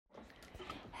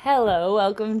Hello,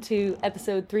 welcome to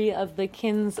episode 3 of the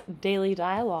Kinn's Daily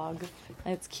Dialogue.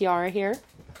 It's Kiara here.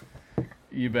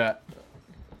 You bet.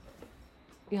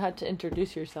 You had to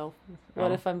introduce yourself.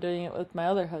 What if I'm doing it with my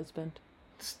other husband?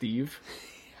 Steve.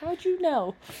 How'd you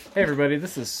know? Hey everybody,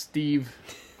 this is Steve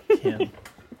Kinn.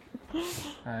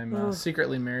 I'm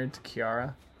secretly married to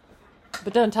Kiara.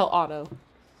 But don't tell Otto.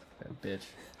 That bitch.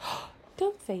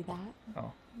 Don't say that.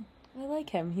 Oh. I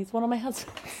like him. He's one of my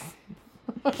husbands.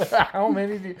 How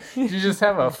many do you just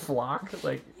have a flock?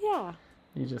 Like, Yeah.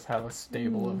 you just have a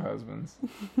stable of husbands.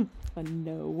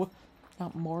 No,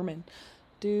 not Mormon.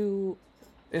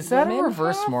 Is that a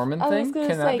reverse Mormon thing? I was gonna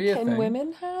Can say, that be a can thing?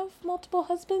 women have multiple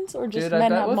husbands, or just Dude, men I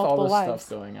bet have with multiple all this wives?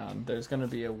 stuff going on, there's gonna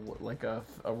be a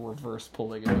reverse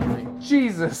polygamy thing.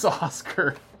 Jesus,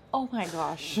 Oscar! Oh my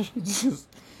gosh. Just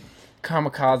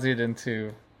kamikazed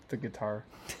into the guitar.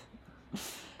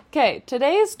 Okay,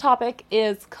 today's topic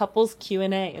is couples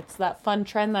Q&A. It's that fun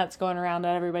trend that's going around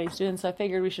that everybody's doing, so I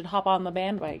figured we should hop on the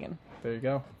bandwagon. There you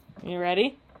go. You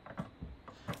ready?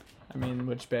 I mean,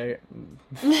 which bag?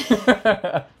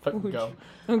 Fucking go.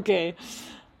 Okay.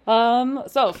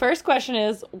 So first question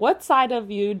is, what side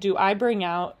of you do I bring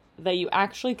out that you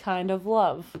actually kind of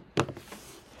love?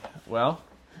 Well,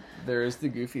 there is the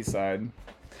goofy side,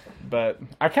 but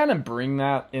I kind of bring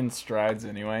that in strides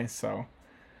anyway, so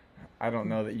I don't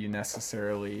know that you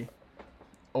necessarily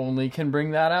only can bring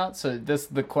that out. So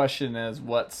the question is,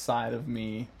 what side of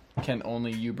me can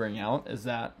only you bring out? Is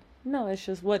that? No, it's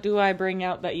just, what do I bring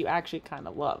out that you actually kind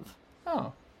of love?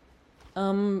 Oh.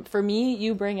 For me,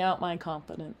 you bring out my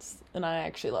confidence, and I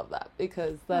actually love that,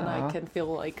 because then I can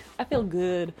feel I feel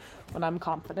good when I'm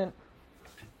confident.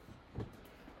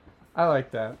 I like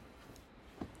that.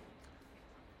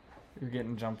 You're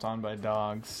getting jumped on by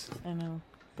dogs. I know,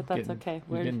 but that's okay.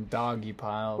 We're getting doggy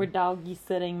piled. We're doggy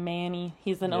sitting Manny.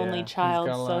 He's an only child,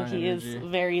 so he is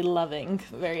very loving,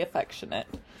 very affectionate.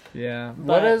 Yeah.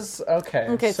 But, okay?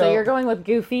 Okay, so you're going with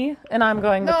goofy, and I'm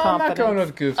going with confidence. I'm not going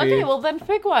with goofy. Okay, well then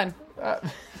pick one.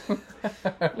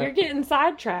 You're getting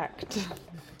sidetracked.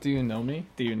 Do you know me?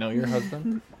 Do you know your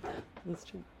husband? That's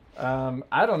true.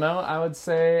 I don't know. I would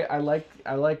say I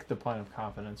like the point of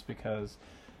confidence, because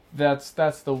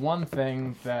that's the one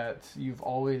thing that you've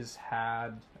always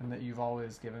had and that you've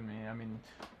always given me. I mean,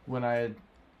 when I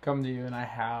come to you and I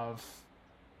have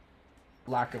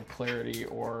lack of clarity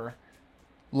or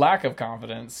lack of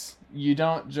confidence, you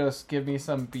don't just give me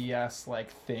some BS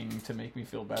thing to make me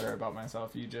feel better about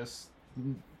myself. You just,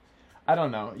 I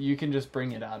don't know, you can just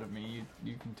bring it out of me.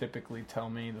 You can typically tell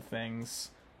me the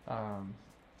things,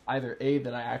 either A,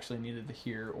 that I actually needed to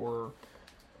hear, or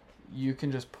you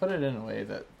can just put it in a way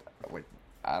that,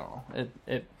 I don't know,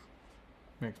 it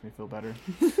makes me feel better.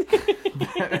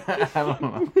 I don't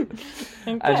know.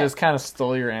 Okay. I just kind of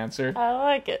stole your answer. I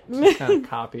like it. Just kind of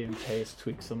copy and paste,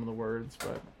 tweak some of the words,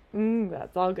 but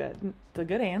that's all good. It's a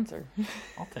good answer.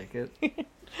 I'll take it.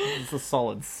 It's a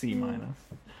solid C-.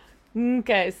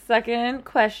 Okay, second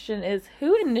question is,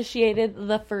 who initiated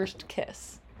the first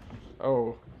kiss?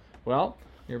 Oh, well,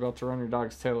 you're about to run your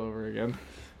dog's tail over again.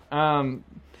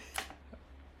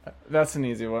 That's an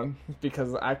easy one,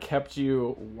 because I kept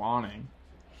you wanting.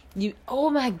 Oh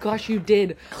my gosh, you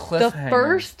did.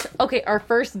 Cliffhanger. Our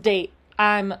first date.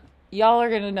 Y'all are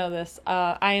gonna know this.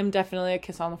 I am definitely a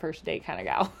kiss on the first date kind of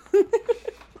gal.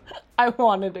 I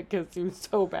wanted to kiss you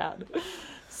so bad.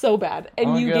 So bad.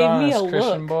 And you gave me a look.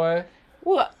 Christian boy.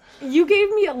 What? You gave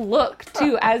me a look,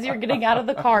 too. As you're getting out of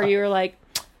the car, you were like,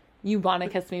 you want to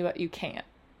kiss me, but you can't.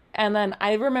 And then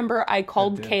I remember I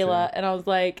called Kayla, and I was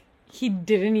like, he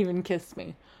didn't even kiss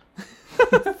me.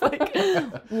 Like,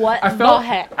 what the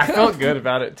heck? I felt good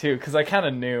about it, too, because I kind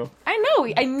of knew. I know.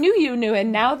 I knew you knew,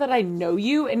 and now that I know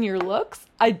you and your looks,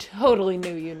 I totally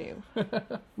knew you knew.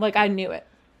 I knew it.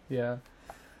 Yeah.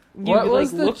 What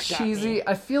was the cheesy?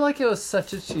 I feel like it was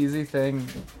such a cheesy thing.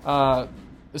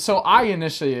 So I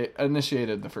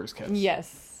initiated the first kiss.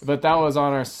 Yes. But that was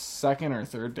on our second or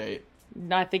third date.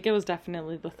 No, I think it was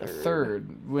definitely the third.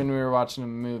 Third, when we were watching a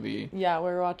movie. Yeah, we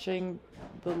were watching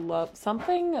Endless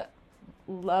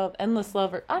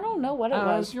Lover. I don't know what it was.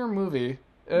 It was your movie.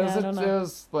 It was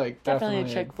definitely a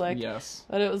chick flick. Yes.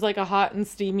 But it was a hot and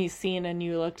steamy scene, and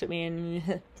you looked at me and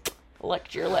you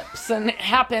licked your lips, and it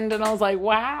happened, and I was like,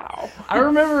 wow. I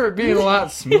remember it being a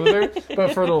lot smoother,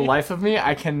 but for the life of me,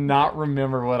 I cannot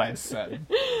remember what I said.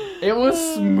 It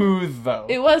was smooth, though.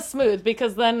 It was smooth,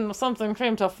 because then something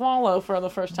came to follow for the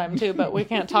first time, too, but we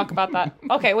can't talk about that.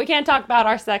 Okay, we can't talk about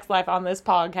our sex life on this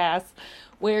podcast.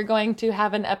 We're going to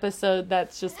have an episode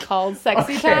that's just called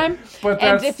Sexy Time.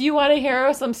 And if you want to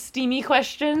hear some steamy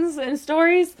questions and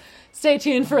stories, Stay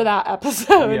tuned for that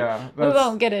episode. Yeah, we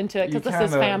won't get into it because this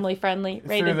is family friendly.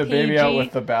 Rated threw the PG. baby out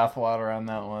with the bathwater on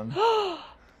that one.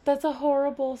 That's a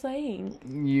horrible saying.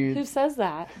 Who says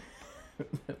that?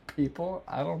 People?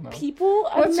 I don't know. People?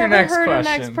 What's your next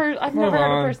question? I've never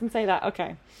heard a person say that.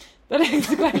 Okay. The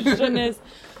next question is,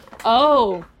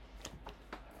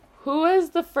 who is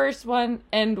the first one,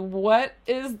 and what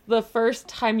is the first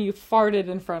time you farted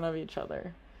in front of each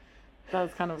other? That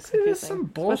was kind of confusing. There's some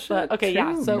bullshit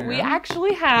so man. we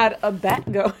actually had a bet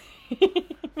going.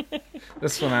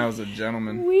 This one I was a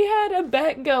gentleman. We had a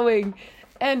bet going.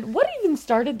 And what even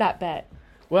started that bet?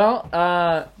 Well,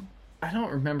 I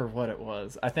don't remember what it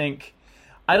was. I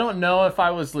don't know if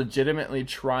I was legitimately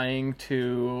trying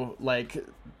to, like,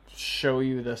 show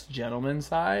you this gentleman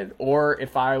side, or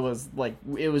if I was, like,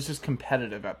 it was just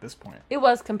competitive at this point. It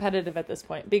was competitive at this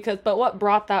point, but what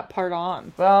brought that part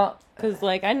on? Well... Because,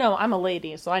 like, I know I'm a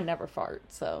lady, so I never fart,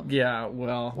 so... Yeah,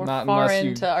 well, we're not far unless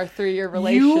into our 3-year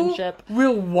relationship. You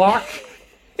will walk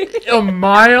a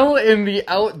mile in the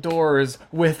outdoors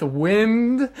with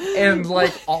wind and,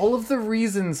 like, all of the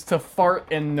reasons to fart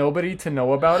and nobody to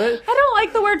know about it. I don't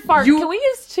like the word fart. Can we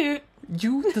use toot?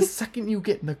 The second you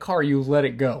get in the car, you let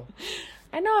it go.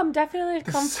 I know, I'm definitely a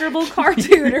comfortable car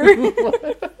tutor.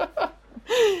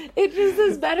 It just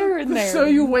is better in there. So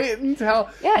you wait until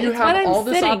you have all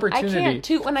this opportunity I can't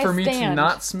toot when I for me to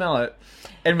not smell it.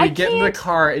 And we get in the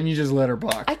car and you just let her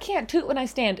block. I can't toot when I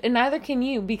stand, and neither can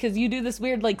you, because you do this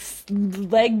weird, like,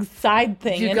 leg side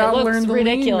thing, and it looks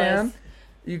ridiculous. Lean, man.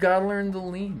 You gotta learn the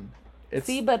lean.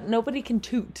 See, but nobody can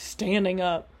toot standing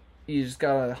up. You just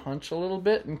gotta hunch a little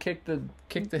bit and kick the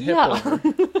hip over.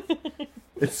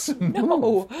 It's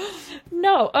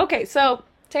no. Okay, so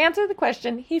to answer the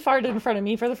question, he farted in front of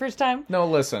me for the first time. No,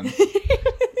 listen.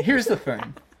 Here's the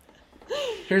thing.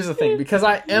 Because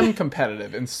I am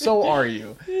competitive, and so are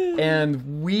you.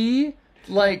 And we,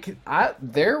 like,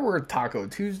 there were Taco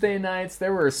Tuesday nights.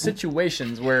 There were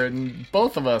situations where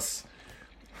both of us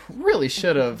really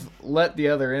should have let the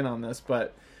other in on this,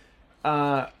 but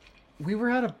we were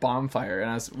at a bonfire,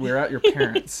 and we were at your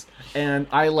parents', and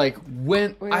I, like,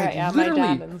 went,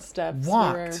 literally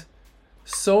walked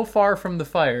so far from the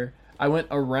fire. I went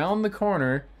around the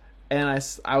corner, and I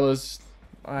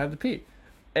had to pee.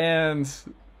 And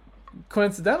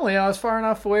coincidentally, I was far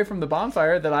enough away from the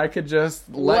bonfire that I could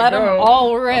just let them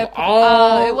all rip.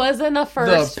 It wasn't a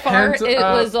first fart. It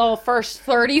was all first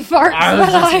 30 farts. I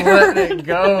was just letting it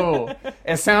go.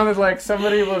 It sounded like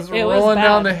somebody was rolling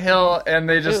down the hill and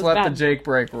they just let the Jake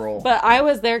brake roll. But I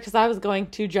was there because I was going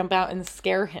to jump out and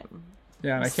scare him.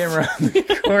 Yeah, and I came around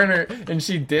the corner and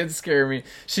she did scare me.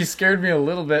 She scared me a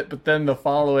little bit, but then the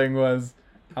following was,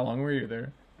 how long were you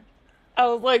there? I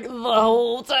was like, the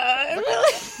whole time.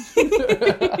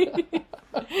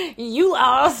 You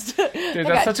lost. Dude,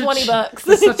 I got $20.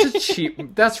 That's such a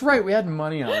cheap... That's right, we had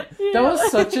money on it. Yeah. That was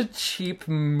such a cheap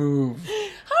move. How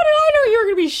did I know you were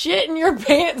going to be shitting your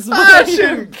pants? That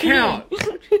shouldn't count.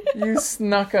 You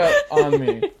snuck up on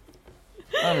me.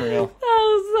 Unreal. That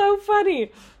was so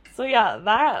funny. So yeah,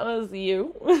 that was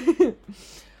you.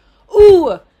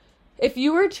 Ooh! If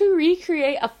you were to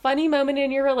recreate a funny moment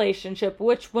in your relationship,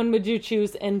 which one would you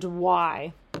choose and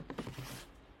why?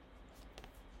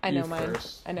 I know mine.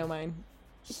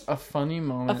 A funny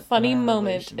moment. A funny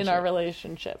moment in our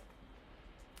relationship.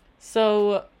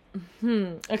 So,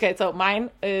 okay, so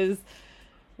mine is,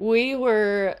 we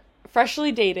were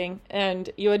freshly dating,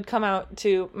 and you had come out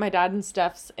to my dad and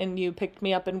Steph's, and you picked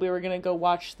me up, and we were going to go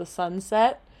watch the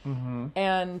sunset. Mm-hmm.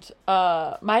 And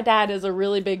my dad is a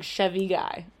really big Chevy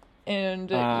guy. And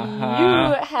you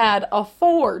had a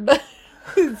Ford.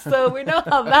 So we know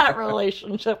how that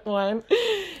relationship went.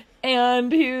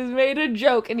 And he made a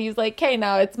joke, and he's like, "Okay,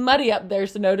 now it's muddy up there,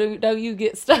 so don't you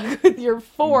get stuck with your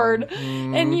Ford."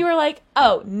 Mm-hmm. And you were like,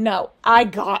 "Oh, no, I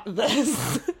got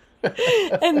this."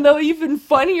 And the even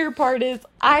funnier part is,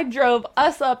 I drove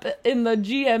us up in the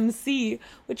GMC,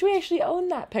 which we actually own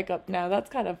that pickup now.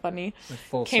 That's kind of funny.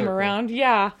 Came circle. Around,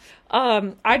 yeah.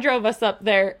 I drove us up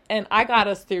there, and I got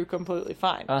us through completely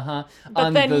fine. But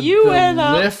on then you went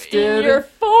up in your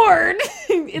Ford.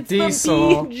 It's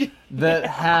diesel the that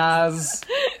has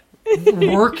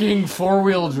working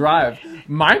 4-wheel drive.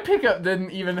 My pickup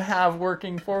didn't even have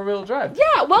working 4-wheel drive.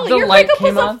 Yeah, well, your pickup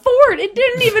was a Ford. It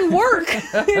didn't even work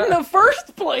in the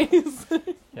first place.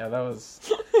 Yeah, that was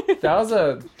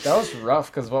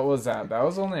rough, because what was that? That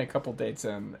was only a couple dates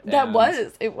in.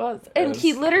 It was. And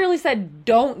he literally said,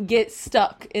 "Don't get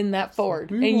stuck in that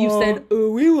Ford." You said,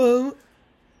 "Oh, we won't."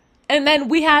 And then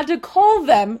we had to call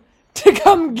them to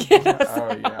come get us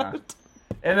out. Yeah.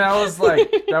 And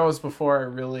that was before I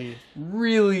really,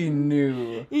 really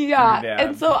knew. Yeah, your dad.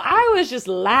 and so I was just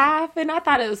laughing. I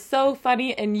thought it was so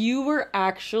funny, and you were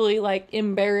actually like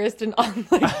embarrassed and on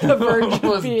like the verge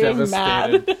of being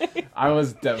mad. I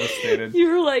was devastated. You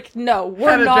were like, "No,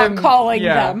 we're not calling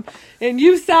them," and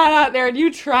you sat out there and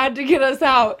you tried to get us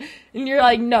out, and you're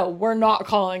like, "No, we're not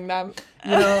calling them."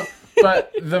 You know,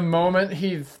 but the moment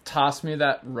he tossed me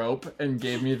that rope and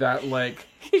gave me that like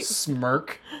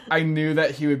smirk, I knew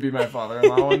that he would be my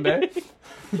father-in-law one day.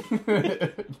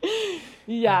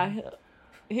 Yeah.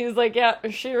 He was like, yeah,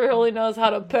 she really knows how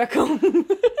to pickle.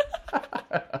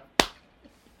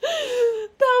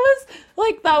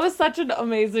 That was such an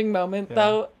amazing moment,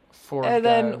 though. And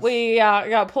then we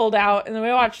got pulled out, and then we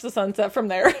watched the sunset from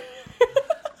there.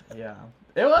 Yeah.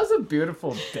 It was a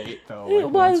beautiful date, though. It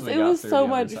was. It was so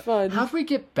much fun. How'd we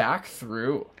get back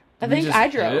through? I think I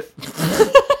drove.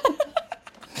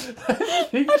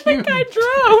 I think I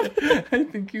drove. I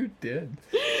think you did.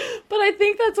 But I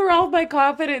think that's where all my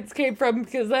confidence came from,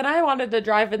 because then I wanted to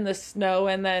drive in the snow,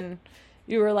 and then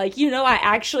you were like, I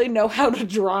actually know how to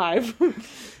drive.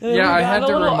 Yeah, I had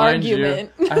to remind you.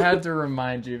 I had to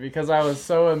remind you because I was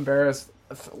so embarrassed,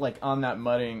 like on that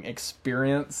mudding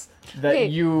experience, that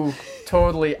you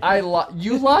totally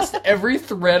you lost every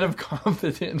thread of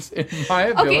confidence in my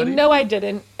ability. Okay, no, I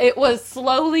didn't. It was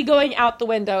slowly going out the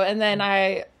window, and then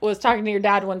I was talking to your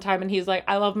dad one time, and he's like,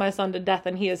 "I love my son to death,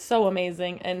 and he is so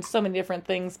amazing, and so many different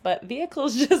things, but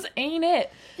vehicles just ain't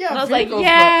it." Yeah, and I was vehicles, like,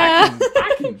 "Yeah,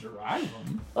 I can drive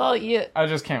them. Well, yeah, I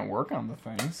just can't work on the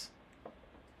things."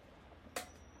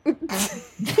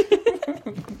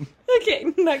 Okay,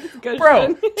 next question.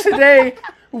 Bro, today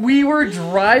we were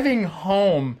driving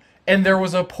home and there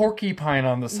was a porcupine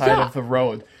on the side of the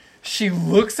road. She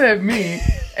looks at me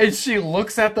and she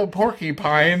looks at the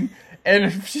porcupine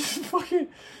and she's fucking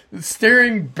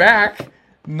staring back,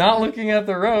 not looking at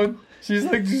the road. She's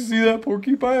like, "Did you see that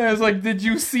porcupine?" I was like, "Did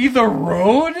you see the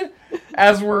road?"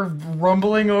 As we're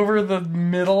rumbling over the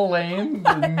middle lane,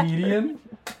 the median.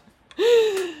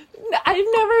 I've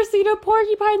never seen a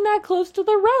porcupine that close to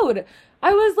the road.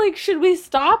 I was like, should we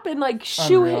stop and like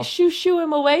shoo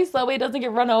him away so that way he doesn't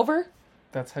get run over?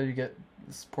 That's how you get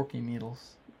porky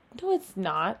needles. No, it's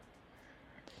not.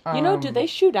 Do they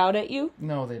shoot out at you?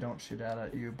 No, they don't shoot out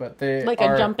at you, but they like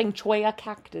a jumping cholla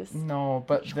cactus. No,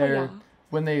 but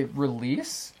when they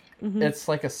release, it's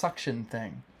like a suction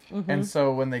thing. And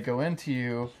so when they go into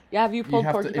you... Yeah, have you pulled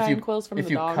porcupine quills from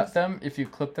the dogs? If you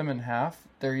clip them in half,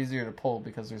 they're easier to pull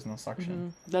because there's no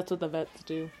suction. That's what the vets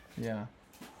do. Yeah.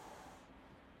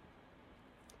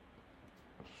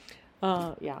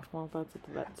 Yeah, well, that's what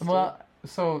the vets do. Well,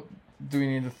 so do we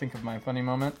need to think of my funny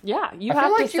moment? Yeah, you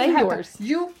have to say yours.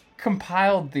 You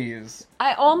compiled these.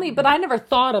 But I never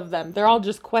thought of them. They're all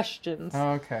just questions.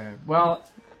 Okay. Well,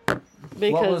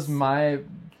 what was my...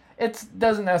 It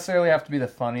doesn't necessarily have to be the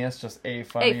funniest, just a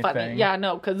funny thing. Yeah,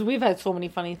 no, because we've had so many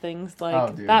funny things.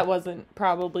 Like, that wasn't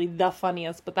probably the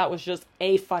funniest, but that was just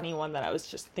a funny one that I was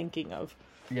just thinking of.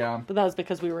 Yeah. But that was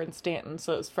because we were in Stanton,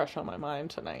 so it was fresh on my mind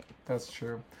tonight. That's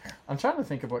true. I'm trying to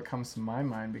think of what comes to my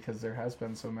mind because there has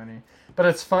been so many. But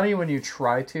it's funny when you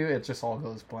try to, it just all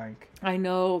goes blank. I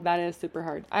know, that is super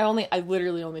hard. I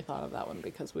literally only thought of that one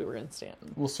because we were in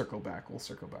Stanton. We'll circle back.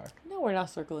 No, we're not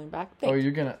circling back.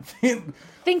 You're gonna...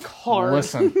 Think hard.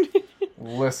 Listen,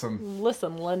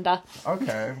 Linda.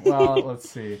 Okay, well, let's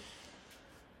see.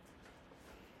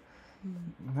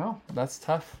 No, that's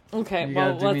tough. Okay,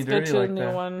 well, let's get to a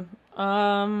new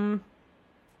one.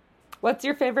 What's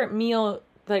your favorite meal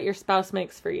that your spouse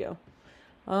makes for you?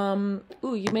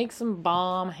 You make some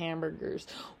bomb hamburgers.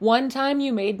 One time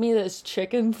you made me this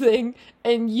chicken thing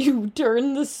and you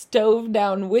turned the stove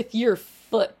down with your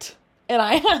foot. And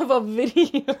I have a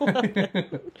video of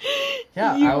it.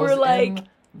 Yeah, you were like...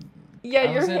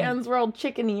 your hands were all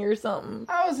chickeny or something.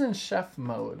 I was in chef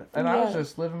mode, and I was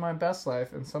just living my best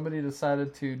life, and somebody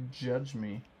decided to judge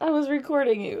me. I was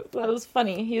recording you. That was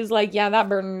funny. He was like, yeah, that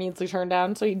burner needs to turn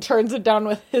down, so he turns it down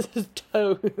with his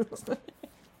toes.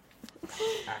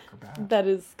 Acrobat. That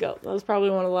is skill. That was probably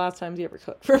one of the last times he ever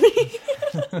cooked for me.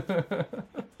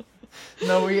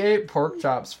 No, we ate pork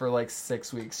chops for like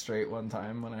 6 weeks straight one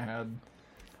time when I had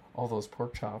all those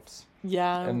pork chops.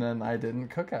 Yeah. And then I didn't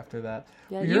cook after that.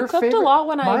 Yeah, you cooked a lot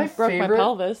when I broke my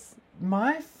pelvis.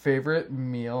 My favorite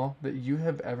meal that you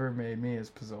have ever made me is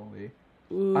pozole.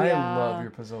 Ooh, I love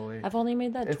your pozole. I've only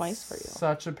made that twice for you. It's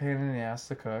such a pain in the ass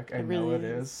to cook. I know it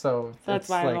is. So that's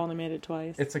why I've only made it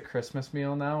twice. It's a Christmas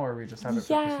meal now, or we just have it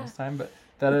for Christmas time. But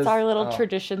it's our little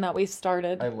tradition that we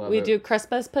started. I love it. We do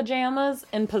Christmas pajamas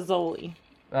and pozole.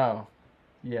 Oh,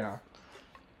 yeah.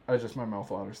 My mouth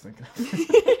water's thinking.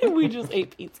 We just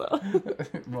ate pizza.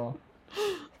 Well.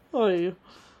 Oh,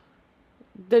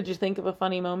 did you think of a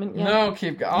funny moment yet? No,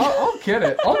 keep going. I'll get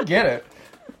it. I'll get it.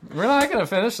 We're not going to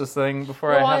finish this thing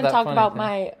before I have that talk funny about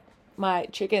thing. my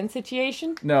chicken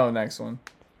situation? No, next one.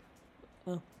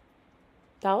 Oh.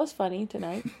 That was funny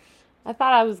tonight. I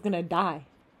thought I was going to die.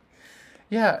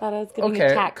 Yeah. I thought I was going to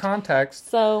get attacked. Context.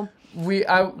 So, we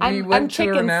I'm went to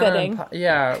chicken sitting.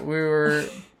 We were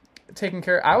taking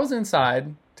care. I was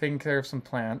inside taking care of some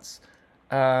plants.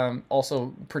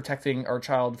 Also protecting our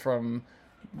child from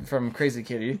Crazy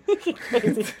Kitty.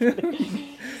 Crazy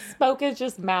Kitty. Spoke is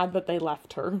just mad that they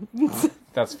left her.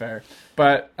 That's fair.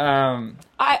 But I'm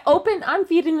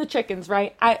feeding the chickens,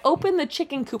 right? I open the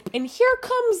chicken coop, and here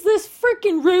comes this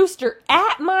freaking rooster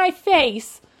at my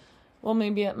face. Well,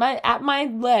 maybe at my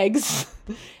legs.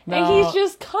 No. And he's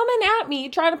just coming at me,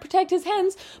 trying to protect his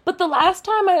hens. But the last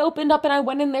time I opened up and I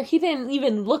went in there, he didn't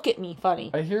even look at me funny.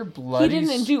 I hear bloody He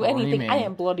didn't do anything. I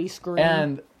didn't bloody scream.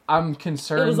 And I'm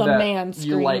concerned it was a man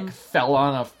scream. You, like, fell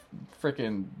on a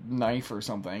freaking knife or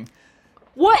something.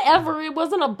 Whatever. It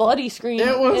wasn't a bloody scream.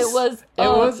 It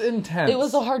was intense. It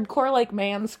was a hardcore, like,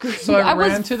 man scream. So I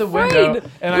ran to the window.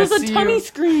 And it was a tummy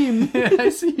scream. I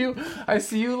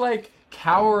see you, like,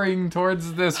 cowering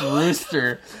towards this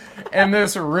rooster, and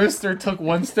this rooster took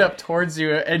one step towards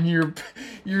you, and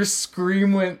your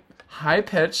scream went high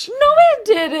pitch. No, it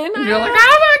didn't. And you're like,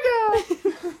 oh my god!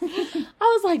 I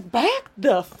was like, back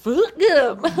the fuck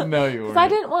up. No, you weren't. Because I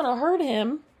didn't want to hurt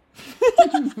him.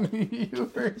 You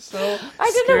were so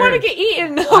I didn't want to get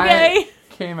eaten. Okay. I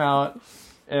came out,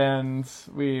 and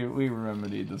we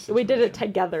remedied the situation. We did it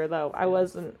together, though. I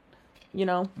wasn't.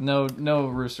 No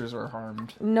roosters were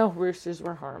harmed. No roosters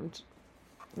were harmed.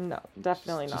 No,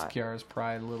 definitely just not. Just Kiara's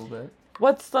pride a little bit.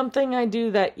 What's something I do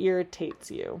that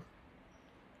irritates you?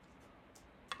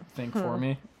 Think for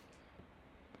me.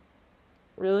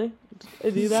 Really? I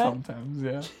do that? Sometimes,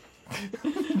 yeah.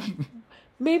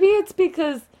 Maybe it's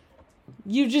because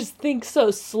you just think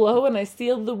so slow, and I see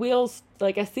the wheels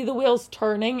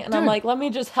turning, and I'm like, let me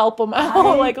just help them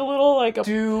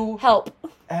out, help.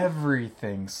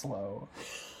 Everything slow.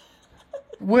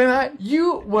 When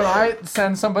I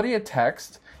send somebody a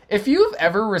text, if you've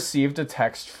ever received a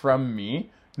text from me,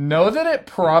 know that it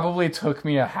probably took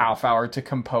me a half hour to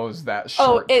compose that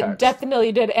short text. Oh, it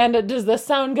definitely did. And does this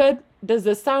sound good? Does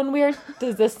this sound weird?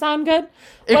 Does this sound good?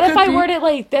 What if I word it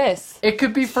like this? It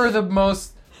could be for the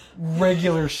most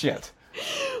regular shit.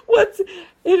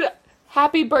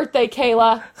 Happy birthday,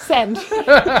 Kayla. Send.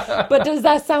 But does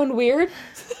that sound weird?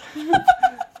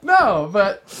 No,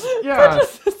 but yeah. But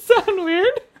does that sound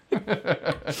weird?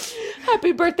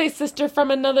 Happy birthday, sister from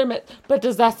another But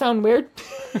does that sound weird?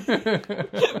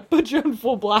 But you're in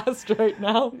full blast right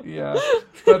now. Yeah.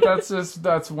 But that's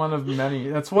one of many.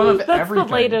 That's one of everything. That's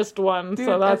the latest one, dude,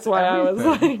 so that's why everything.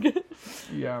 I was like...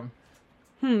 Yeah.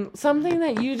 Something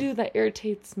that you do that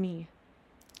irritates me.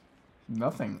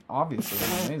 Nothing. Obviously.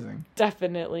 Amazing.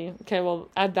 Definitely. Okay, well,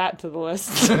 add that to the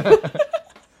list.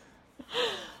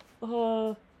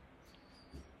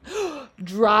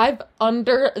 Drive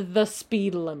under the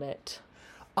speed limit.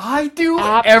 I do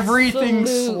everything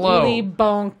slow. Absolutely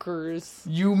bonkers.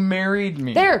 You married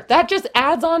me. There, that just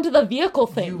adds on to the vehicle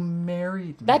thing. You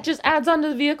married me. That just adds on to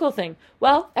the vehicle thing.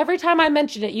 Well, every time I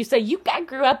mention it, you say, I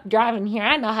grew up driving here.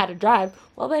 I know how to drive.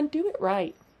 Well, then do it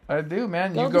right. I do,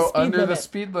 man. You go under the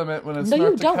speed limit when it's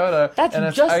North Dakota and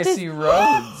it's icy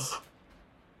roads.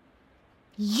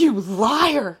 You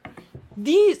liar.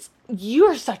 You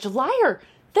are such a liar.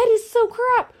 That is so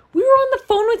crap. We were on the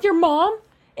phone with your mom,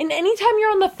 and anytime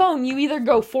you're on the phone, you either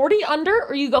go 40 under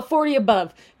or you go 40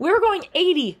 above. We were going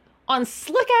 80 on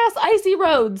slick-ass icy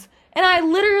roads,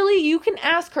 and you can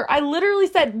ask her. I literally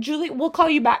said, Julie, we'll call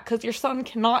you back because your son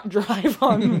cannot drive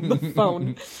on the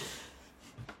phone.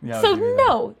 Yeah, so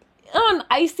no, on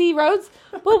icy roads,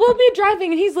 we'll be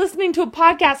driving, and he's listening to a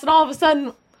podcast, and all of a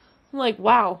sudden, I'm like,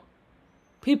 wow,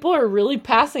 people are really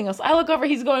passing us. I look over,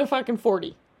 he's going fucking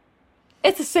 40.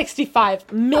 It's a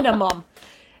 65 minimum.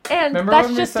 And remember that's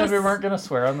when we said we weren't going to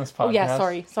swear on this podcast? Oh, yeah,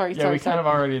 sorry. Yeah, we kind of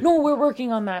already... No, we're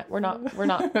working on that. We're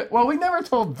not. Well, we never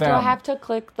told them. Do I have to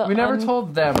click the... We never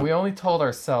told them. We only told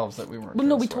ourselves that we weren't Well,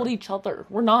 no, we told each other.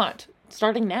 We're not.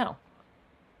 Starting now.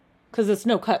 Because it's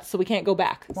no cuts, so we can't go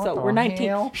back. What so the we're 19.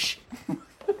 Hell? Shh.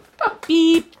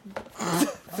 Beep.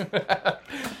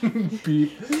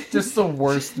 Beep. Just the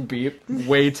worst beep.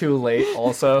 Way too late,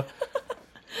 also.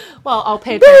 Well, I'll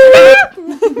pay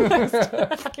attention.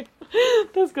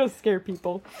 That's gonna scare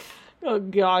people. Oh,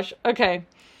 gosh. Okay.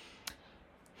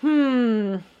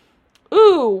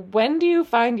 Ooh, when do you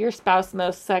find your spouse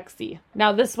most sexy?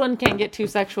 Now, this one can't get too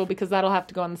sexual because that'll have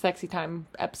to go on the sexy time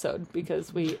episode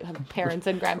because we have parents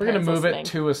and grandparents. We're going to move it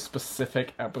to a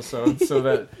specific episode so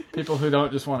that people who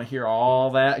don't just want to hear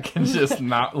all that can just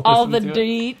not listen all the to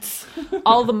deets,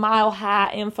 all the mile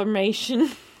high information.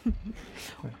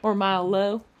 Or mile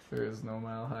low. There is no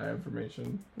mile high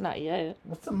information. Not yet.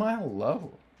 What's a mile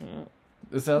low? Yeah.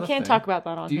 Is that we can't talk about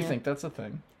that on here? here. Do you think that's a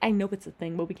thing? I know it's a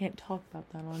thing, but we can't talk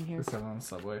about that on here. Is that on the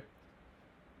subway?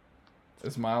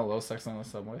 Is mile low sex on the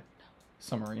subway? No.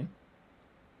 Submarine?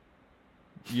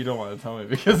 You don't want to tell me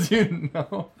because you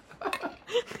know.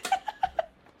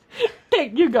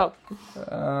 Hey, you go.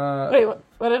 Wait,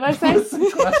 what did I say? What's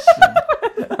the question?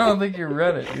 I don't think you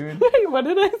read it, dude. Wait, what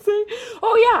did I say?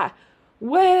 Oh, yeah.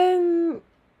 When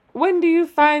do you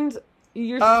find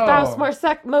your spouse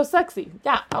most sexy?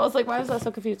 Yeah, I was like, why is that so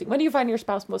confusing? When do you find your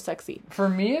spouse most sexy? For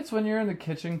me, it's when you're in the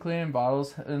kitchen cleaning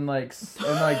bottles and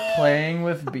playing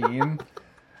with Bean.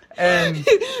 And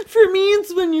for me,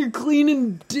 it's when you're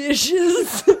cleaning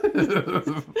dishes. When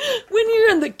you're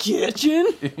in the kitchen.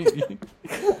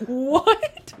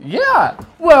 What? Yeah.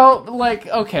 Well, like,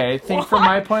 okay, think from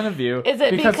my point of view. Is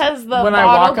it because the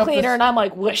bottle cleaner and I'm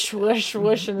like, whoosh, whoosh,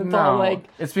 whoosh, and it's all like...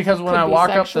 It's because when I walk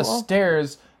up the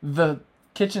stairs, the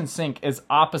kitchen sink is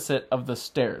opposite of the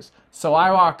stairs. So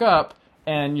I walk up,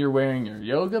 and you're wearing your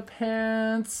yoga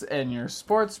pants and your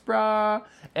sports bra,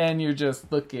 and you're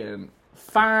just looking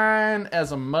fine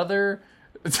as a mother.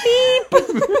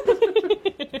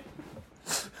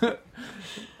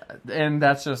 And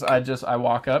that's just I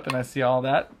walk up and I see all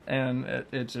that, and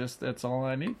it's all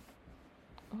I need.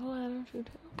 Oh, why don't you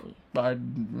tell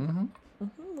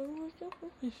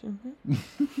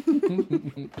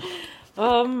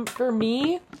me? For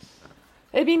me,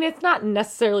 I mean, it's not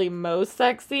necessarily most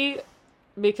sexy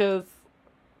because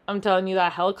I'm telling you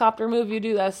that helicopter move you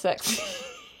do, that's sexy.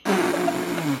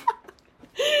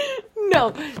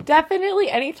 No,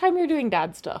 definitely anytime you're doing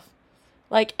dad stuff.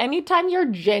 Like, anytime you're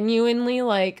genuinely,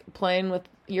 like, playing with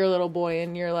your little boy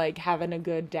and you're, like, having a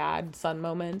good dad-son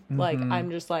moment, like,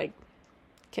 I'm just like,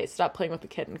 okay, stop playing with the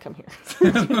kid and come here.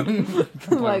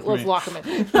 Like, let's lock him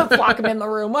in. Let's lock him in the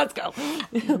room. Let's go.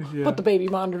 Yeah. Put the baby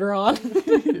monitor on.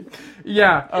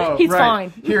 Yeah. Oh, he's fine.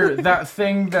 Here, that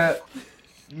thing that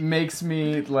makes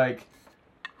me, like,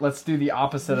 let's do the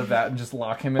opposite of that and just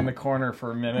lock him in the corner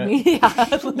for a minute.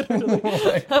 Yeah,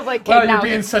 literally. I'm like, wow, you're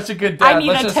being such a good dad. I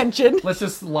need attention. Let's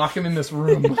just lock him in this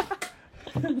room.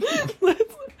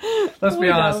 Let's be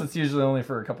honest, it's usually only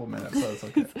for a couple minutes, so it's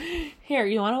okay. Here,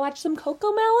 you want to watch some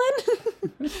Coco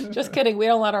Melon? Just kidding. We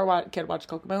don't let our kid watch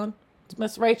Coco Melon. It's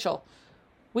Miss Rachel.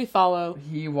 We follow.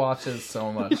 He watches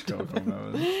so much Coco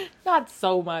Melon. Not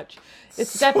so much.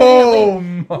 It's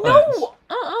definitely... much. No!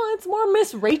 It's more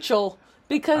Miss Rachel.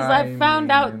 Because I found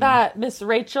out that Miss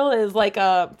Rachel is like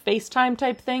a FaceTime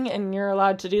type thing, and you're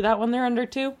allowed to do that when they're under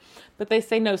 2. But they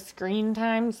say no screen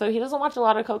time, so he doesn't watch a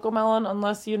lot of Coco Melon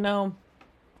unless, you know,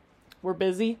 we're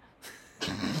busy.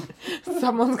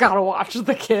 Someone's got to watch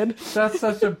the kid. That's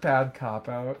such a bad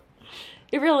cop-out.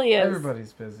 It really is.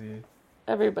 Everybody's busy.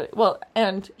 Everybody. Well,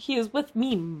 and he is with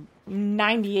me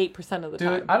 98% of the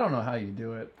time. Dude, I don't know how you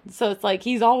do it. So it's like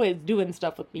he's always doing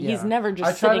stuff with me. Yeah. He's never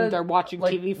just sitting there watching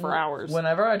TV for hours.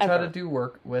 Whenever I try to do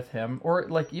work with him, or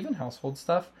like even household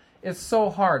stuff, it's so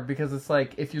hard because it's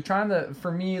like if you're trying to,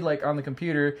 for me, like on the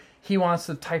computer, he wants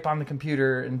to type on the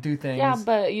computer and do things. Yeah,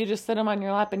 but you just sit him on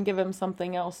your lap and give him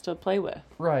something else to play with.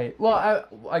 Right. Well,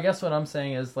 I guess what I'm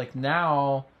saying is like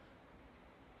now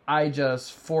I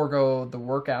just forego the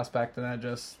work aspect and I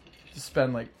just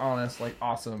spend like honest, like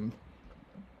awesome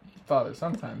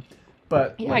father-son time.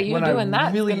 But yeah, like, you when doing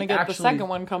that's really gonna get the second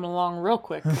one coming along real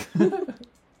quick.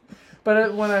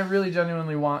 But when I really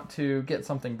genuinely want to get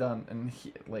something done, and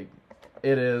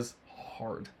it is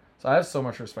hard. So I have so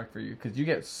much respect for you because you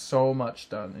get so much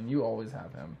done, and you always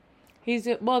have him. Thank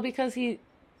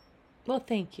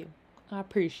you. I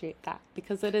appreciate that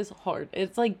because it is hard.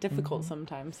 It's like difficult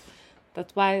sometimes.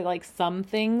 That's why, like, some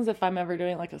things, if I'm ever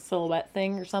doing like a silhouette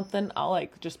thing or something, I'll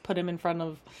like just put him in front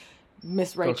of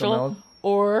Miss Rachel,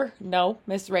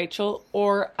 Miss Rachel,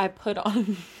 or I put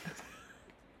on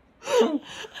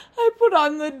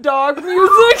the dog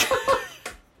music.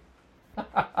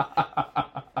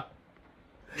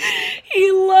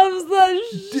 He loves that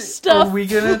stuff. Are we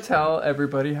gonna tell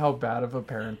everybody how bad of a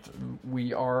parent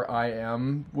I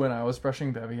am when I was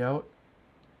brushing Bevy out?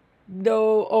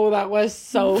 No, that was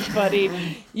so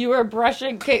funny. You were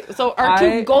brushing... Okay, so our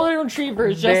 2 golden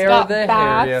retrievers just got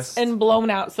baths and blown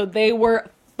out, so they were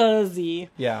fuzzy.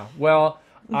 Yeah, well,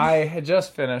 I had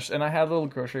just finished, and I had a little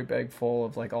grocery bag full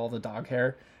of, like, all the dog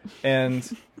hair,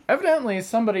 and evidently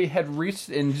somebody had reached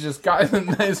and just gotten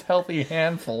a nice healthy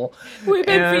handful. We've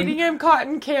been feeding him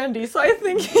cotton candy, so I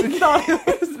think he thought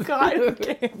it was cotton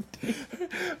candy.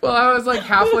 Well, I was like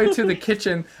halfway to the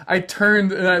kitchen. I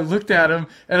turned and I looked at him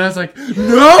and I was like,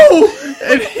 no!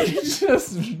 And he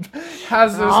just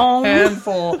has this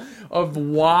handful of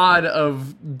wad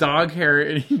of dog hair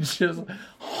and he just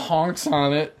honks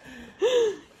on it.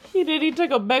 He did. He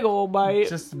took a big old bite.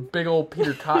 Just a big old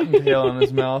Peter Cottontail in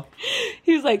his mouth.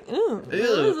 He was like, ooh, this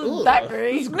isn't that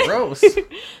great. This is gross.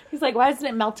 He's like, why isn't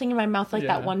it melting in my mouth like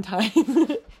that one time?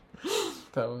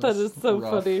 That is so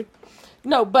rough. funny.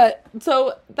 No, but,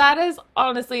 so, that is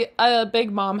honestly a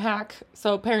big mom hack.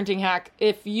 So, parenting hack.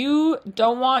 If you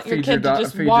don't want your kid to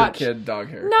just watch... Feed your kid dog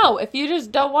hair. No, if you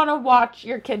just don't want to watch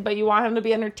your kid, but you want him to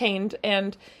be entertained,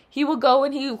 and he will go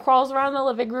and he crawls around the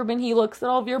living room and he looks at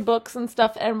all of your books and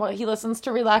stuff, and he listens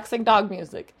to relaxing dog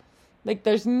music. Like,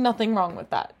 there's nothing wrong with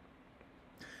that.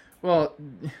 Well...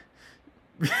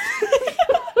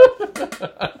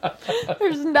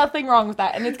 There's nothing wrong with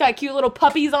that. And it's got cute little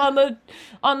puppies on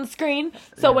the screen.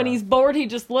 So when he's bored, he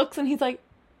just looks and he's like,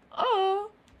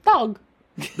 oh, dog.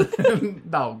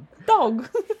 Dog.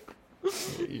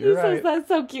 You're right. Says that's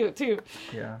so cute too.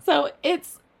 Yeah. So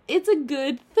it's a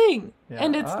good thing. Yeah.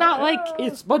 And it's not like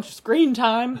it's a bunch of screen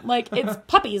time. Like, it's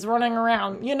puppies running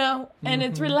around, you know? And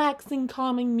it's relaxing,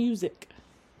 calming music.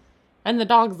 And the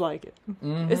dogs like it.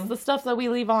 Mm-hmm. It's the stuff that we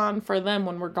leave on for them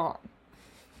when we're gone.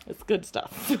 It's good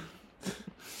stuff.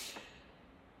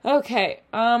 Okay.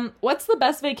 What's the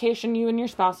best vacation you and your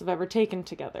spouse have ever taken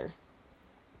together?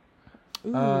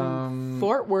 Ooh,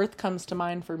 Fort Worth comes to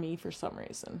mind for me for some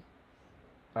reason.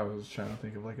 I was trying to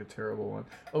think of like a terrible one.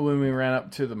 Oh, when we ran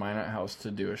up to the Minot House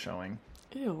to do a showing.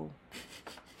 Ew.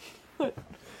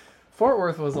 Fort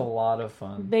Worth was a lot of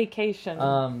fun.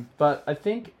 Vacation. But I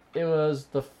think it was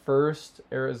the first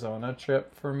Arizona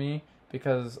trip for me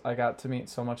because I got to meet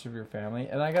so much of your family,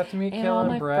 and I got to meet Kayla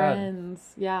and Brad.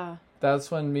 Friends. Yeah.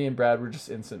 That's when me and Brad were just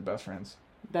instant best friends.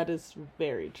 That is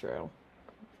very true.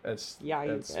 It's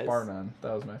bar none.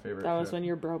 That was my favorite. That was when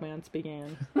your bromance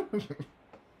began.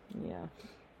 Yeah.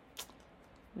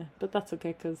 Yeah, but that's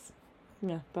okay, because...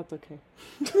 Yeah, that's okay.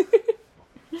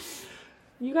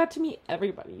 You got to meet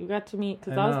everybody. You got to meet...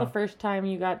 Because that was the first time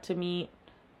you got to meet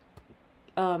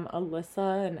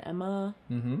Alyssa and Emma.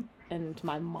 Mm-hmm. And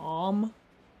my mom.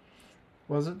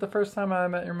 Was it the first time I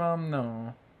met your mom?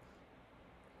 No.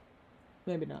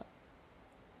 Maybe not.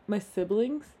 My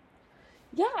siblings?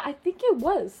 Yeah, I think it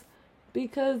was.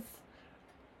 Because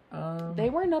they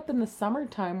weren't up in the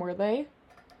summertime, were they?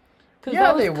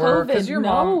 Yeah, they were. Because your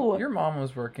mom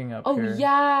was working up here. Oh,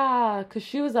 yeah. Because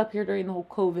she was up here during the whole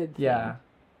COVID thing. Yeah.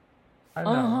 I know.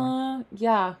 Uh-huh.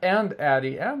 Yeah. And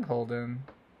Addie and Holden.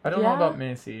 I don't know about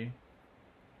Macy.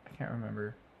 I can't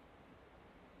remember.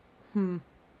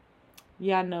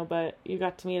 Yeah, no, but you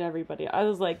got to meet everybody. I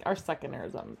was like, our second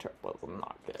Arizona trip was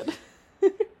not good.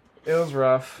 It was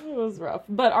rough. It was rough.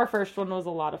 But our first one was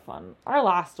a lot of fun. Our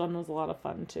last one was a lot of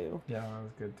fun, too. Yeah, that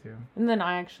was good, too. And then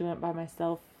I actually went by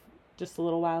myself just a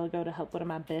little while ago to help one of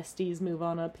my besties move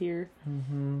on up here.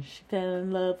 Mm-hmm. She fell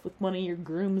in love with one of your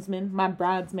groomsmen. My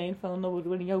bridesmaid fell in love with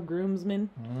one of your groomsmen.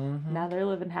 Mm-hmm. Now they're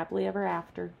living happily ever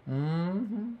after.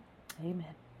 Mm-hmm.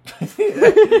 Amen.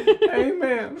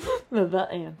 Amen. The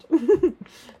end.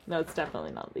 No, it's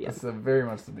definitely not the end. It's very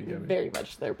much the beginning. Very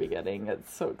much their beginning.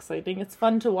 It's so exciting. It's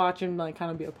fun to watch and like kind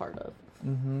of be a part of.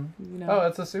 Mm-hmm. You know? Oh,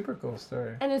 it's a super cool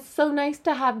story. And it's so nice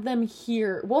to have them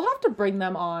here. We'll have to bring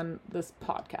them on this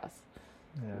podcast.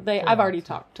 Yeah, I've already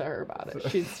talked to her about it.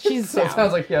 She's so down. It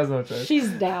sounds like he has no choice. She's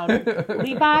down.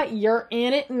 Levi, you're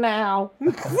in it now.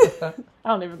 I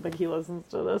don't even think he listens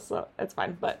to this, so it's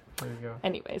fine. But there you go.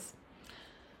 Anyways.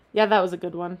 Yeah, that was a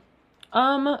good one.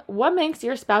 What makes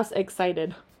your spouse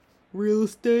excited? Real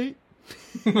estate.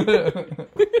 You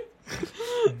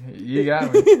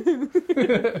got me.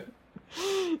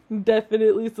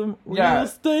 Definitely some real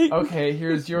estate. Okay,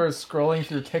 here's yours scrolling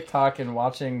through TikTok and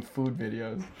watching food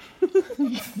videos.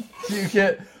 You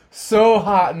get so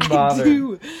hot and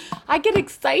bothered. I get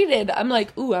excited. I'm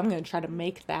like, ooh, I'm going to try to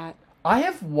make that. I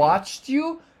have watched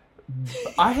you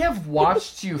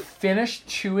finish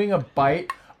chewing a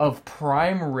bite of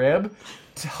prime rib,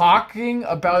 talking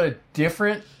about a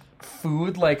different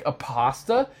food like a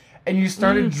pasta, and you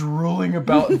started drooling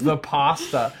about the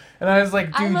pasta. And I was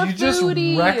like, dude, you just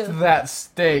wrecked that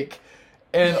steak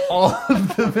and all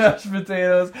of the mashed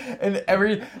potatoes and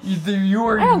you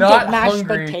were not hungry. I don't get mashed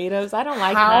potatoes. I don't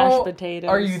like mashed potatoes.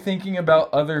 How are you thinking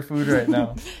about other food right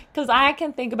now? Because I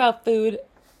can think about food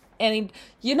And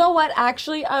you know what?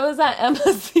 Actually, I was at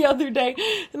Emma's the other day,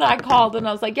 and I called, and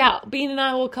I was like, yeah, Bean and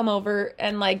I will come over,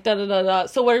 and like, da-da-da-da.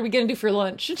 So what are we going to do for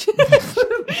lunch? And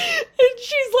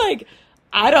she's like,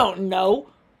 I don't know.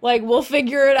 Like, we'll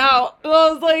figure it out. And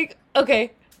I was like,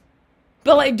 okay.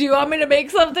 But, like, do you want me to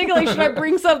make something? Like, should I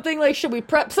bring something? Like, should we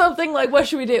prep something? Like, what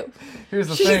should we do? Here's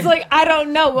the thing. She's like, I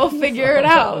don't know. We'll figure it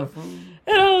out.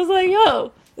 And I was like,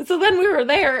 oh. So then we were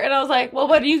there, and I was like, well,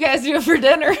 what do you guys do for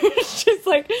dinner? She's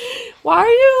like, why are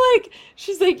you, like,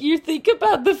 she's like, you think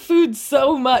about the food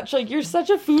so much. Like, you're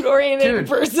such a food-oriented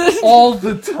person. All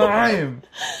the time.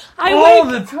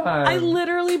 The time. I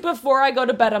literally, before I go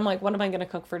to bed, I'm like, what am I going to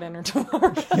cook for dinner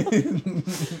tomorrow?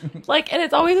 Like, and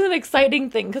it's always an exciting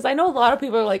thing, because I know a lot of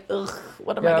people are like, ugh,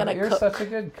 what am I going to cook? You're such a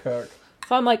good cook.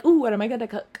 So I'm like, ooh, what am I going to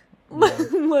cook? Yeah.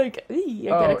 Like, I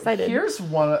get excited. Here's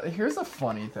a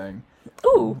funny thing.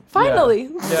 Ooh, finally.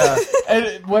 Yeah.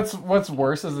 And what's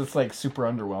worse is it's like super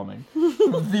underwhelming.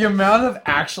 The amount of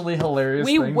actually hilarious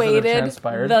things that have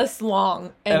transpired. We waited this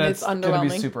long, and it's underwhelming. Gonna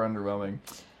be super underwhelming.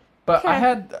 But I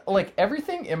had like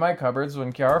everything in my cupboards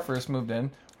when Kiara first moved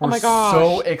in were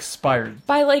so expired.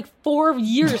 By like 4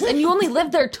 years, and you only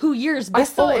lived there 2 years before. I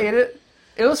still ate it.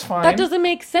 It was fine. That doesn't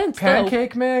make sense,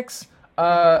 Pancake mix.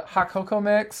 Hot cocoa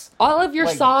mix. All of your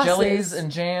sauces. Jellies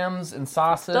and jams and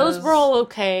sauces. Those were all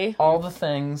okay. All the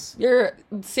things. Your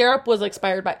syrup was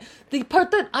expired by... The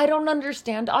part that I don't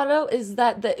understand, Otto, is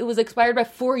that it was expired by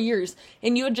 4 years.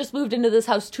 And you had just moved into this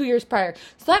house 2 years prior.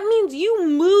 So that means you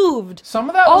moved. Some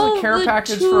of that was a care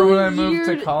package for when I moved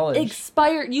to college.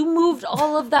 Expired. You moved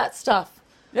all of that stuff.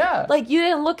 Yeah. Like, you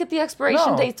didn't look at the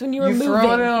expiration dates when you were moving. You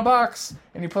throw it in a box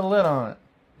and you put a lid on it.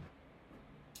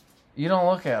 You don't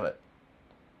look at it.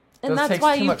 And that's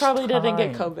why you probably didn't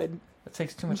get COVID. It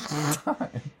takes too much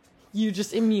time. You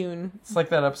just immune. It's like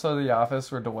that episode of The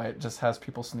Office where Dwight just has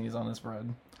people sneeze on his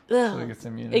bread. Ugh. So he gets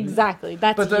immunity. Exactly.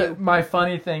 That's my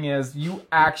funny thing is, you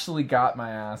actually got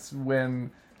my ass when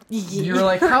you were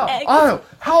like, how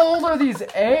old are these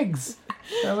eggs?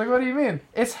 And I was like, what do you mean?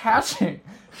 It's hatching.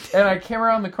 And I came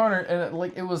around the corner and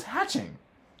it was hatching.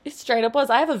 It straight up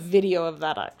was. I have a video of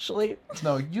that, actually.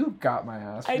 No, you got my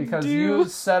ass because I do. you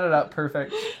set it up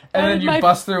perfect. And then you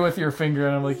bust through with your finger,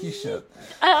 and I'm like, you should.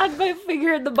 I had my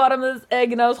finger at the bottom of this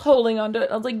egg, and I was holding onto it.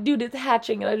 I was like, dude, it's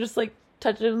hatching. And I just, like,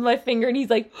 touched it with my finger, and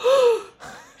he's like,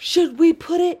 should we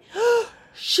put it...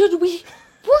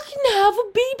 We're gonna have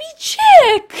a baby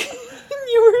chick!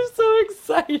 You were so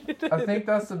excited. I think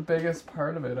that's the biggest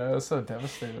part of it. I was so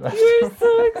devastated. You were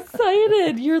so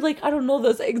excited. You're like, I don't know,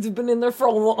 those eggs have been in there for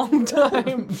a long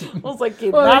time. I was like,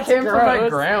 they came from my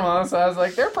grandma, so I was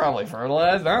like, they're probably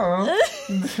fertilized. I don't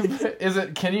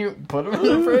know. Can you put them in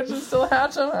the fridge and still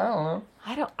hatch them? I don't know.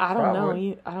 I don't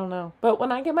know. I don't know. But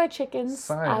when I get my chickens,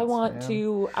 I want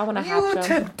to hatch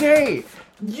them. Today,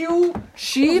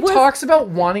 she talks about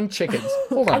wanting chickens.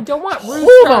 Hold on. I don't want roosters.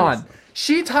 Hold on.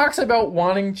 She talks about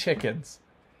wanting chickens.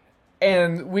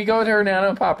 And we go to her Nana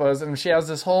and Papa's, and she has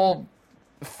this whole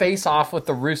face-off with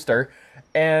the rooster.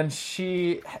 And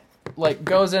she, like,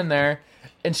 goes in there,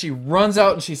 and she runs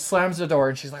out, and she slams the door,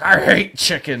 and she's like, I hate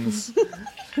chickens.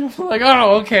 Like,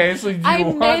 oh, okay, so you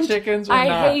want chickens or not?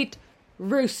 I hate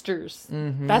roosters.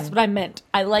 Mm-hmm. That's what I meant.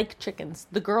 I like chickens.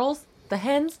 The girls, the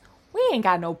hens, we ain't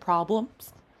got no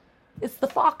problems. It's the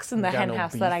fox in the hen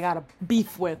house that I got a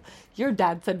beef with. Your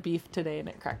dad said beef today, and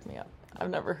it cracked me up. I've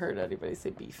never heard anybody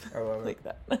say beef like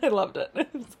that. I loved it.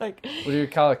 It's like, what do you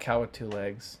call a cow with 2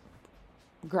 legs?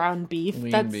 Ground beef.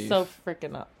 Lean That's beef. so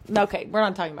freaking up. Okay, we're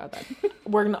not talking about that.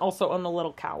 We're gonna also own a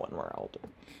little cow when we're older.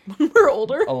 When we're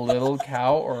older. A little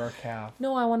cow or a calf?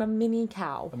 No, I want a mini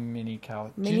cow. A mini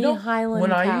cow. Mini Highland when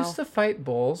cow. I used to fight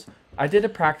bulls, I did a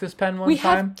practice pen one time. We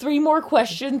have 3 more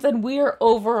questions and we are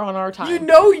over on our time. You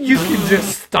know you can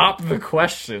just stop the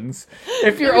questions.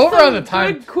 If you're over on the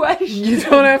time, you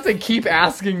don't have to keep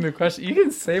asking the question. You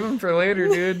can save them for later,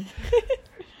 dude.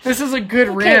 This is a good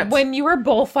rant. When you were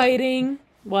bullfighting,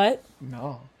 what?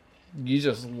 No. You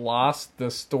just lost the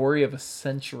story of a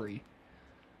century.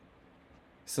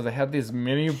 So they had these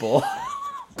mini bulls.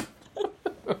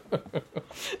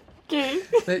 Okay.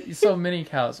 So mini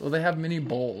cows. Well, they have mini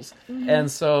bulls. Mm-hmm. And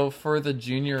so for the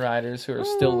junior riders who are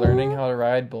still learning how to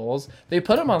ride bulls, they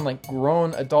put them on like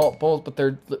grown adult bulls, but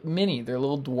they're mini. They're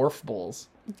little dwarf bulls.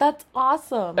 That's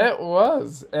awesome. It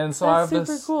was. And so That's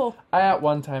super cool. I at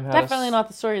one time had definitely not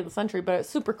the story of the century, but it's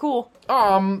super cool.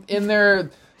 In there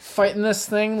fighting this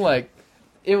thing, like,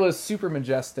 it was super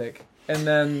majestic. And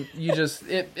then you just,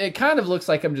 it kind of looks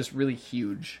like I'm just really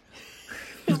huge.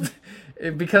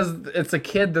 because it's a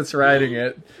kid that's riding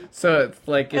it. So it's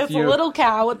like if it's a little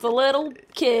cow. It's a little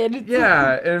kid.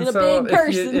 Yeah, and a so big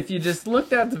person. if you just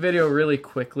looked at the video really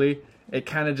quickly, it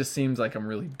kind of just seems like I'm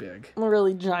really big. I'm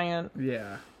really giant.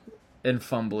 Yeah, and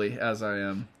fumbly as I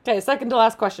am. Okay, second to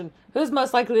last question. Who's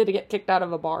most likely to get kicked out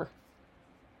of a bar?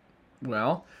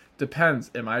 Well,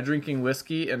 depends. Am I drinking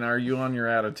whiskey and are you on your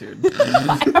attitude? Am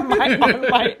I on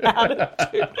my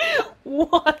attitude?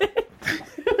 What?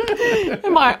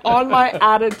 Am I on my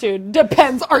attitude?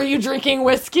 Depends. Are you drinking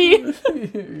whiskey?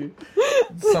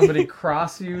 Somebody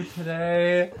cross you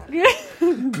today?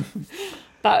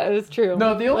 That is true.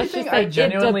 No, the only thing I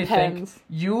genuinely think,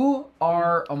 you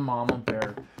are a mama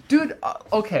bear. Dude,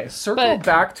 okay, circle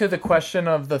back to the question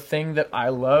of the thing that I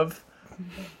love.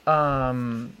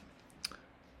 Well,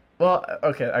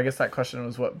 okay, I guess that question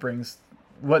was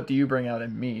what do you bring out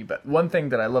in me? But one thing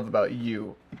that I love about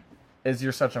you is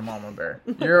you're such a mama bear.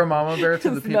 You're a mama bear to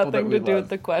the people that we love. Nothing to do with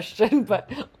the question,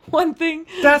 but one thing.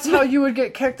 That's how you would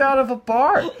get kicked out of a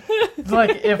bar.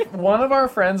 Like, if one of our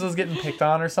friends was getting picked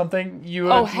on or something, you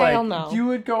would, hell no. You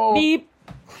would go... Beep.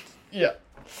 Yeah.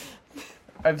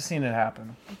 I've seen it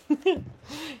happen.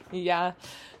 Yeah.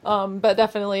 But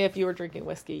definitely if you were drinking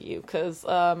whiskey, because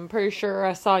I'm pretty sure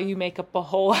I saw you make up a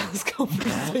whole ass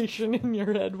conversation in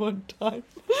your head one time.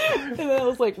 And I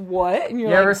was like, what? And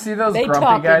you're ever see those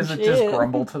grumpy guys that just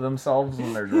grumble to themselves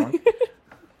when they're drunk?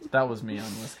 That was me on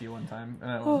whiskey one time,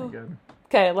 and it wasn't good.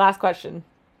 Okay, last question.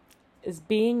 Is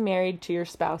being married to your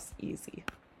spouse easy?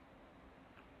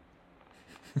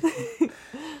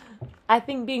 I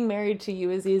think being married to you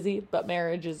is easy, but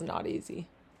marriage is not easy.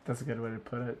 That's a good way to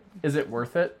put it. Is it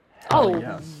worth it?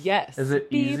 Yes. Is it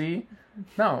easy?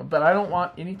 No, but I don't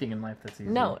want anything in life that's easy.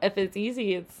 No, if it's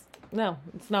easy, it's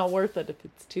not worth it if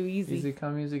it's too easy. Easy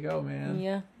come, easy go, man.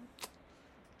 Yeah.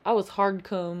 I was hard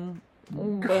come.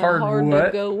 Hard to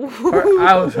what? go.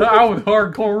 I was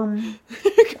hardcore.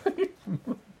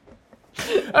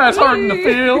 That's hard in the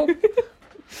field.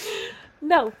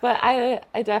 No, but I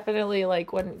definitely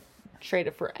wouldn't trade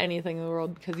it for anything in the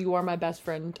world because you are my best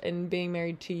friend and being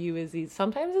married to you is easy.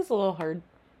 Sometimes it's a little hard.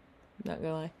 Not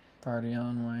gonna lie. Party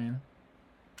on, Wayne.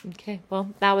 Okay, well,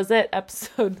 that was it.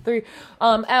 Episode 3.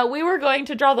 We were going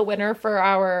to draw the winner for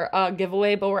our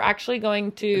giveaway, but we're actually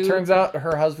going to... It turns out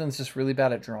her husband's just really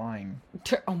bad at drawing.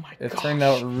 Oh my god. It turned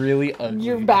out really ugly.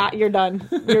 You're bad. You're done.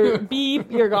 You're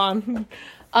beep. You're gone.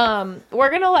 We're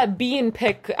going to let Bean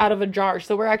pick out of a jar,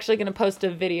 so we're actually going to post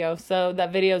a video. So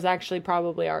that video is actually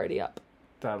probably already up.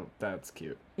 That's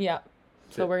cute. Yeah.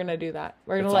 So we're going to do that.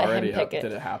 We're going to let him pick it.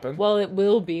 Did it happen? Well, it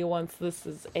will be once this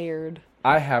is aired.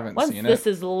 I haven't seen it. Once this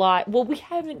is live. Well, we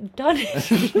haven't done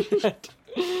it yet.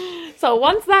 So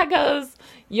once that goes,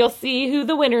 you'll see who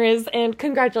the winner is. And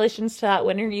congratulations to that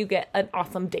winner. You get an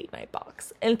awesome date night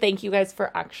box. And thank you guys for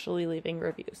actually leaving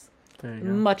reviews. There you go.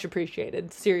 Much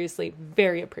appreciated. Seriously,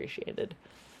 very appreciated.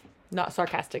 Not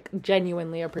sarcastic.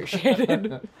 Genuinely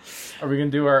appreciated. Are we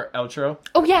going to do our outro?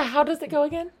 Oh, yeah. How does it go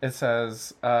again? It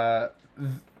says,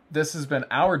 this has been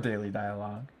our daily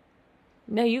dialogue.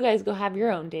 No, you guys go have your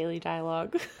own daily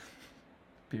dialogue.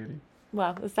 Beauty.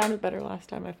 Wow, it sounded better last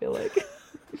time, I feel like.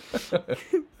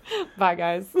 Bye,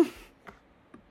 guys.